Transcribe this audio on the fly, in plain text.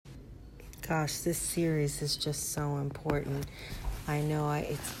gosh, this series is just so important. I know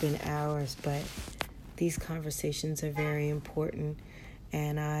it's been hours, but these conversations are very important,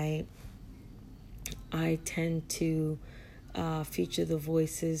 and I tend to feature the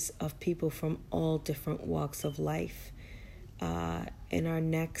voices of people from all different walks of life. In our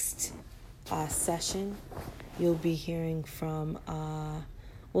next session, you'll be hearing from,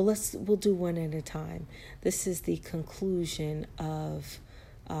 we'll do one at a time. This is the conclusion of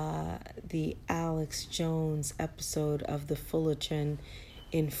the Alex Jones episode of the Fullerton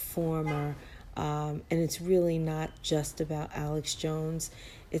Informer. And it's really not just about Alex Jones.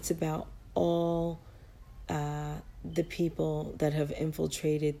 It's about all the people that have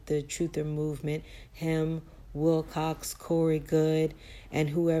infiltrated the truther movement, him, Wilcox, Corey Good, and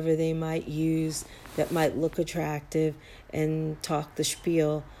whoever they might use that might look attractive and talk the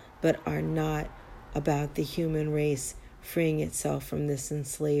spiel, but are not about the human race freeing itself from this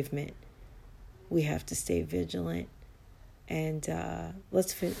enslavement. We have to stay vigilant. And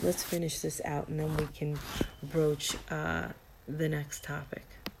let's finish this out, and then we can broach the next topic.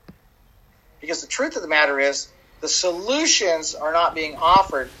 Because the truth of the matter is, the solutions are not being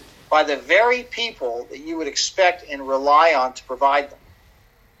offered by the very people that you would expect and rely on to provide them.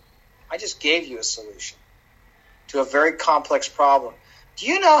 I just gave you a solution to a very complex problem. Do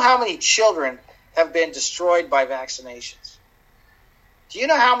you know how many children have been destroyed by vaccinations? Do you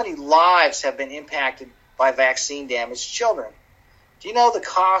know how many lives have been impacted by vaccine-damaged children? Do you know the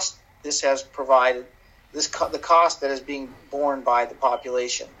cost this has provided, the cost that is being borne by the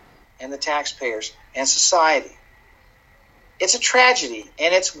population and the taxpayers and society? It's a tragedy,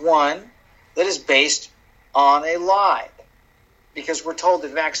 and it's one that is based on a lie, because we're told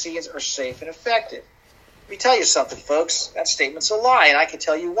that vaccines are safe and effective. Let me tell you something, folks. That statement's a lie, and I can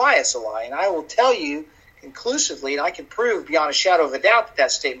tell you why it's a lie. And I will tell you conclusively, and I can prove beyond a shadow of a doubt that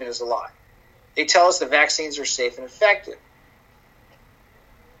that statement is a lie. They tell us that vaccines are safe and effective.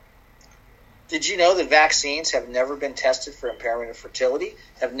 Did you know that vaccines have never been tested for impairment of fertility,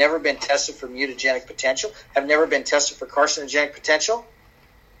 have never been tested for mutagenic potential, have never been tested for carcinogenic potential?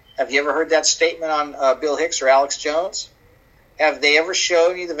 Have you ever heard that statement on Bill Hicks or Alex Jones? Have they ever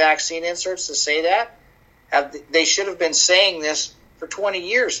shown you the vaccine inserts to say that? They should have been saying this for 20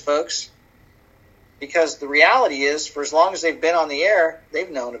 years, folks. Because the reality is, for as long as they've been on the air,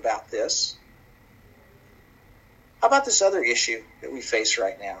 they've known about this. How about this other issue that we face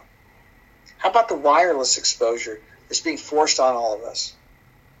right now? How about the wireless exposure that's being forced on all of us?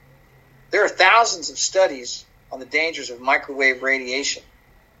 There are thousands of studies on the dangers of microwave radiation.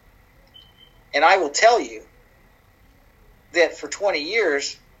 And I will tell you that for 20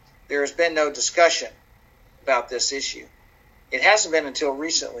 years, there has been no discussion about this issue. It hasn't been until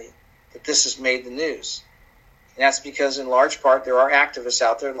recently that this has made the news. And that's because, in large part, there are activists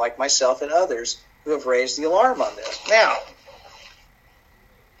out there like myself and others who have raised the alarm on this. Now,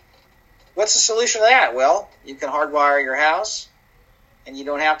 what's the solution to that? Well, you can hardwire your house, and you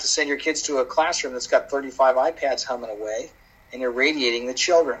don't have to send your kids to a classroom that's got 35 iPads humming away and irradiating the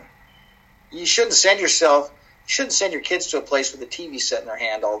children. You shouldn't send your kids to a place with a TV set in their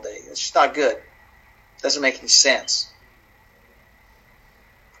hand all day. It's just not good. It doesn't make any sense.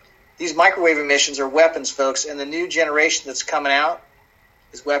 These microwave emissions are weapons, folks, and the new generation that's coming out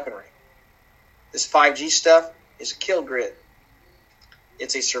is weaponry. This 5G stuff is a kill grid.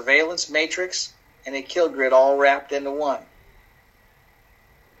 It's a surveillance matrix and a kill grid all wrapped into one.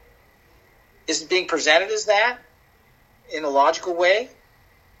 Is it being presented as that in a logical way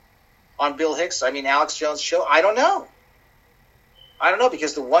on Alex Jones' show? I don't know.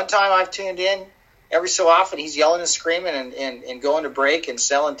 Because the one time I've tuned in, every so often he's yelling and screaming and going to break and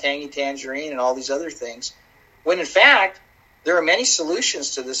selling Tangy Tangerine and all these other things, when in fact there are many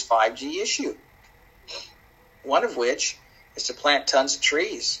solutions to this 5G issue. One of which is to plant tons of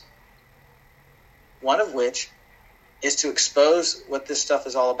trees. One of which is to expose what this stuff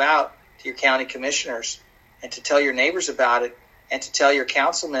is all about to your county commissioners and to tell your neighbors about it and to tell your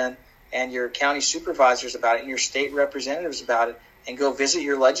councilmen and your county supervisors about it and your state representatives about it, and go visit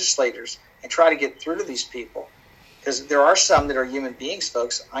your legislators and try to get through to these people. Because there are some that are human beings,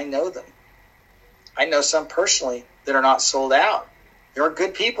 folks. I know them. I know some personally that are not sold out. There are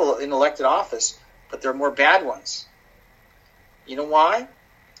good people in elected office, but there are more bad ones. You know why?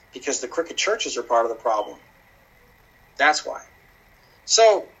 Because the crooked churches are part of the problem. That's why.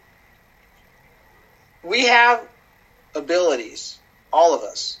 So, we have abilities, all of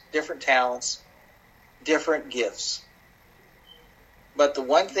us, different talents, different gifts. But the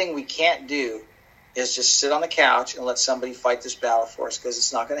one thing we can't do is just sit on the couch and let somebody fight this battle for us, because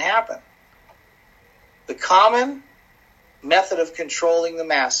it's not going to happen. The common method of controlling the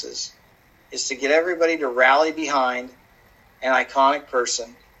masses is to get everybody to rally behind an iconic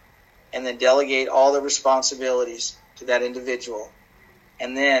person and then delegate all the responsibilities to that individual,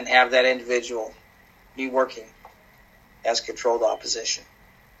 and then have that individual be working as controlled opposition.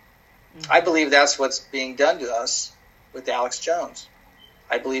 Mm-hmm. I believe that's what's being done to us with Alex Jones.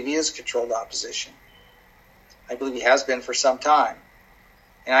 I believe he is controlled opposition. I believe he has been for some time.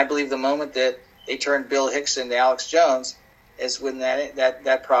 And I believe the moment that they turned Bill Hicks into Alex Jones is when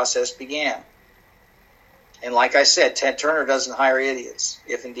that process began. And like I said, Ted Turner doesn't hire idiots,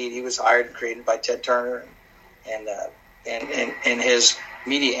 if indeed he was hired and created by Ted Turner and his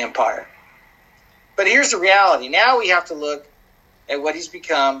media empire. But here's the reality. Now we have to look at what he's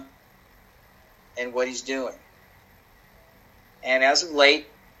become and what he's doing. And as of late,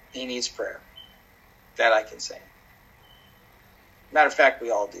 he needs prayer. That I can say. Matter of fact, we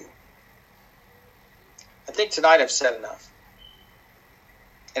all do. I think tonight I've said enough.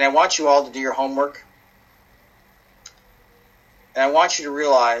 And I want you all to do your homework. And I want you to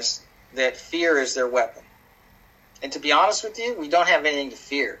realize that fear is their weapon. And to be honest with you, we don't have anything to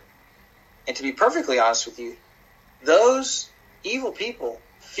fear. And to be perfectly honest with you, those evil people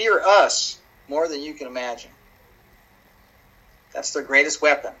fear us more than you can imagine. That's their greatest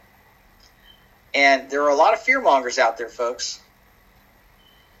weapon. And there are a lot of fearmongers out there, folks.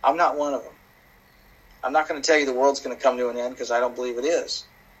 I'm not one of them. I'm not going to tell you the world's going to come to an end, because I don't believe it is.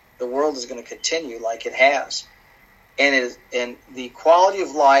 The world is going to continue like it has. And the quality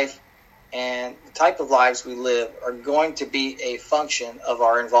of life and the type of lives we live are going to be a function of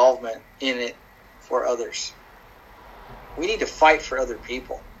our involvement in it for others. We need to fight for other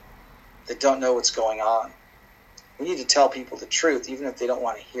people that don't know what's going on. We need to tell people the truth, even if they don't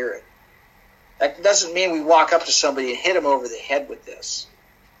want to hear it. That doesn't mean we walk up to somebody and hit them over the head with this.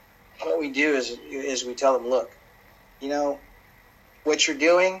 What we do is we tell them, look, you know, what you're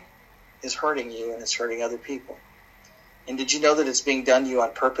doing is hurting you and it's hurting other people. And did you know that it's being done to you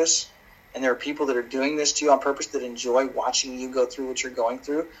on purpose? And there are people that are doing this to you on purpose that enjoy watching you go through what you're going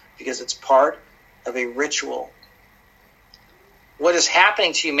through because it's part of a ritual. What is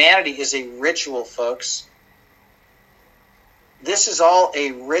happening to humanity is a ritual, folks. This is all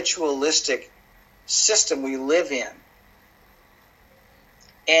a ritualistic system we live in.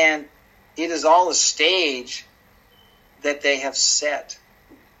 And it is all a stage that they have set.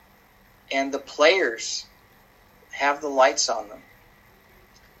 And the players have the lights on them.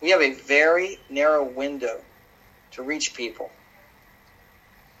 We have a very narrow window to reach people.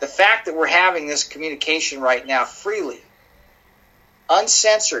 The fact that we're having this communication right now freely,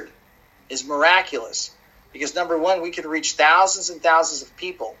 uncensored, is miraculous. Because number one, we could reach thousands and thousands of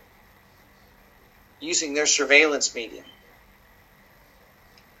people using their surveillance medium.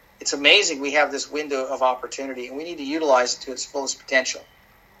 It's amazing we have this window of opportunity, and we need to utilize it to its fullest potential.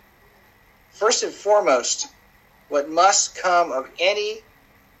 First and foremost, what must come of any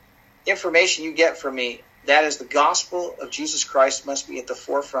information you get from me, that is the gospel of Jesus Christ must be at the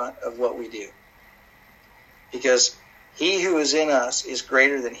forefront of what we do. Because he who is in us is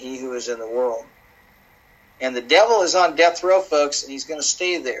greater than he who is in the world. And the devil is on death row, folks, and he's going to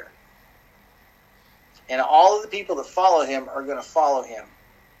stay there. And all of the people that follow him are going to follow him.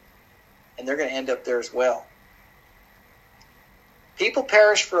 And they're going to end up there as well. People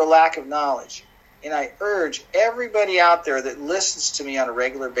perish for a lack of knowledge. And I urge everybody out there that listens to me on a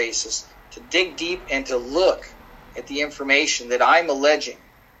regular basis to dig deep and to look at the information that I'm alleging.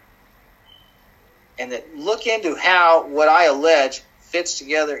 And that look into how what I allege fits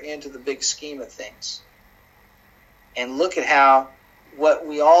together into the big scheme of things. And look at how what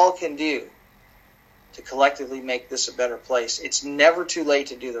we all can do to collectively make this a better place. It's never too late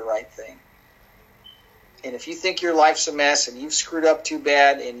to do the right thing. And if you think your life's a mess and you've screwed up too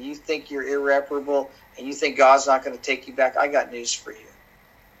bad and you think you're irreparable and you think God's not going to take you back, I got news for you.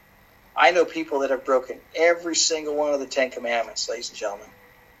 I know people that have broken every single one of the 10 Commandments, ladies and gentlemen.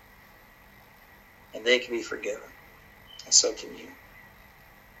 And they can be forgiven. And so can you.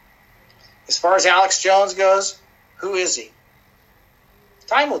 As far as Alex Jones goes, who is he?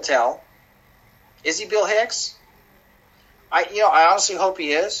 Time will tell. Is he Bill Hicks? I honestly hope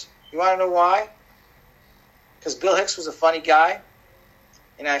he is. You want to know why? Because Bill Hicks was a funny guy,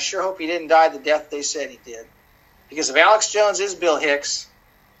 and I sure hope he didn't die the death they said he did. Because if Alex Jones is Bill Hicks,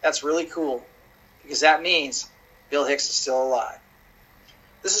 that's really cool, because that means Bill Hicks is still alive.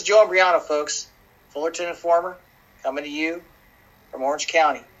 This is Joe Imbriano, folks, Fullerton Informer, coming to you from Orange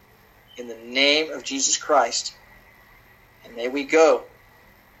County in the name of Jesus Christ. And may we go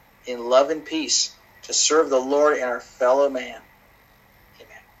in love and peace to serve the Lord and our fellow man.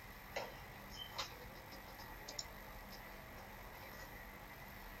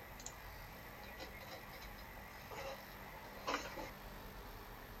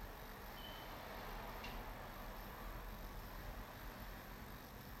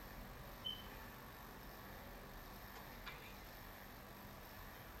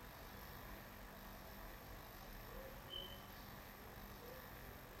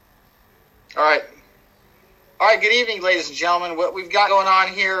 All right. All right, good evening, ladies and gentlemen. What we've got going on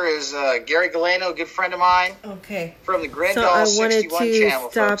here is Gary Galeno, a good friend of mine. Okay. From the Grindal So I wanted 61 to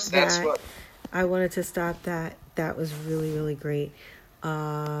channel, stop folks. That's that. what... I wanted to stop that. That was really, really great.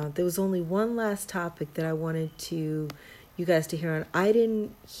 There was only one last topic that I wanted you guys to hear on. I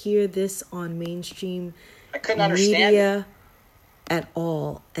didn't hear this on mainstream I couldn't understand media at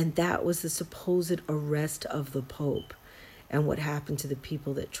all, and that was the supposed arrest of the Pope and what happened to the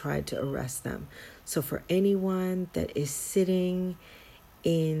people that tried to arrest them. So for anyone that is sitting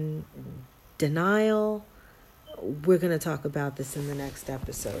in denial, we're going to talk about this in the next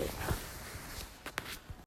episode.